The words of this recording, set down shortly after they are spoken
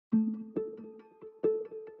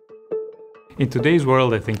In today's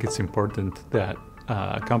world, I think it's important that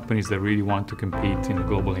companies that really want to compete in a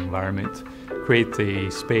global environment create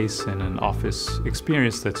a space and an office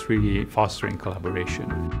experience that's really fostering collaboration.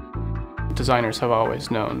 Designers have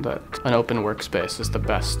always known that an open workspace is the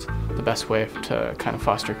best way to kind of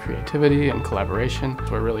foster creativity and collaboration.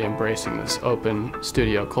 We're really embracing this open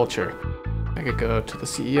studio culture. I could go to the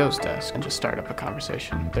CEO's desk and just start up a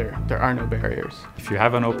conversation. There are no barriers. If you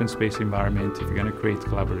have an open space environment, if you're going to create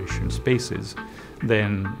collaboration spaces,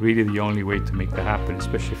 then really the only way to make that happen,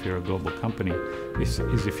 especially if you're a global company, is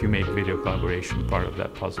if you make video collaboration part of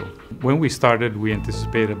that puzzle. When we started, we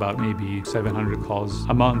anticipated about maybe 700 calls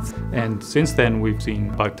a month, and since then we've seen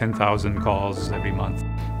about 10,000 calls every month.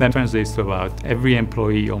 That translates to about every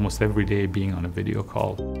employee almost every day being on a video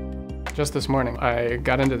call. Just this morning, I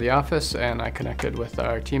got into the office and I connected with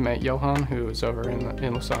our teammate Johan, who is over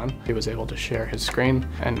in Lausanne. He was able to share his screen,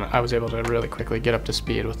 and I was able to really quickly get up to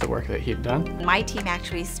speed with the work that he'd done. My team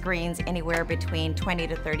actually screens anywhere between 20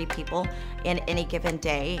 to 30 people in any given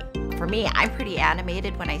day. For me, I'm pretty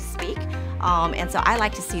animated when I speak, and so I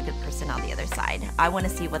like to see the person on the other side. I want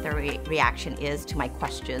to see what their reaction is to my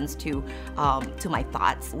questions, to my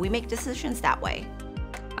thoughts. We make decisions that way.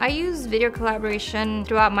 I use video collaboration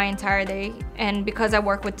throughout my entire day, and because I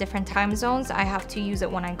work with different time zones, I have to use it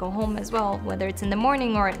when I go home as well, whether it's in the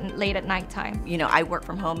morning or late at nighttime. You know, I work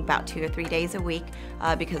from home about 2 or 3 days a week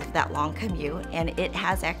because of that long commute, and it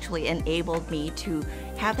has actually enabled me to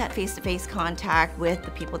have that face-to-face contact with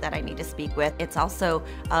the people that I need to speak with. It's also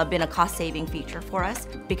been a cost-saving feature for us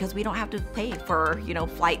because we don't have to pay for,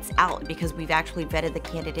 flights out, because we've actually vetted the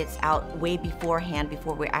candidates out way beforehand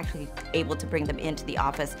before we're actually able to bring them into the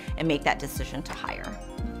office and make that decision to hire.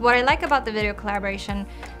 What I like about the video collaboration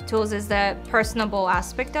tools is the personable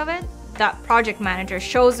aspect of it. That project manager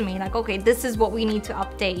shows me like, okay, this is what we need to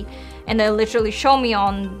update, and they literally show me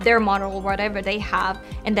on their model whatever they have,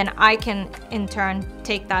 and then I can in turn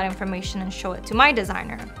take that information and show it to my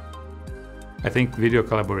designer. I think video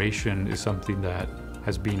collaboration is something that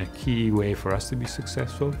has been a key way for us to be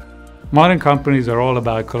successful. Modern companies are all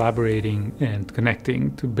about collaborating and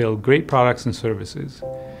connecting to build great products and services.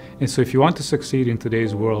 And so if you want to succeed in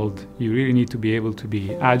today's world, you really need to be able to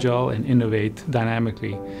be agile and innovate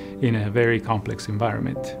dynamically in a very complex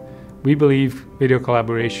environment. We believe video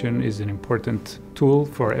collaboration is an important tool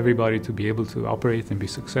for everybody to be able to operate and be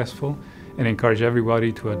successful, and encourage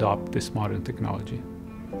everybody to adopt this modern technology.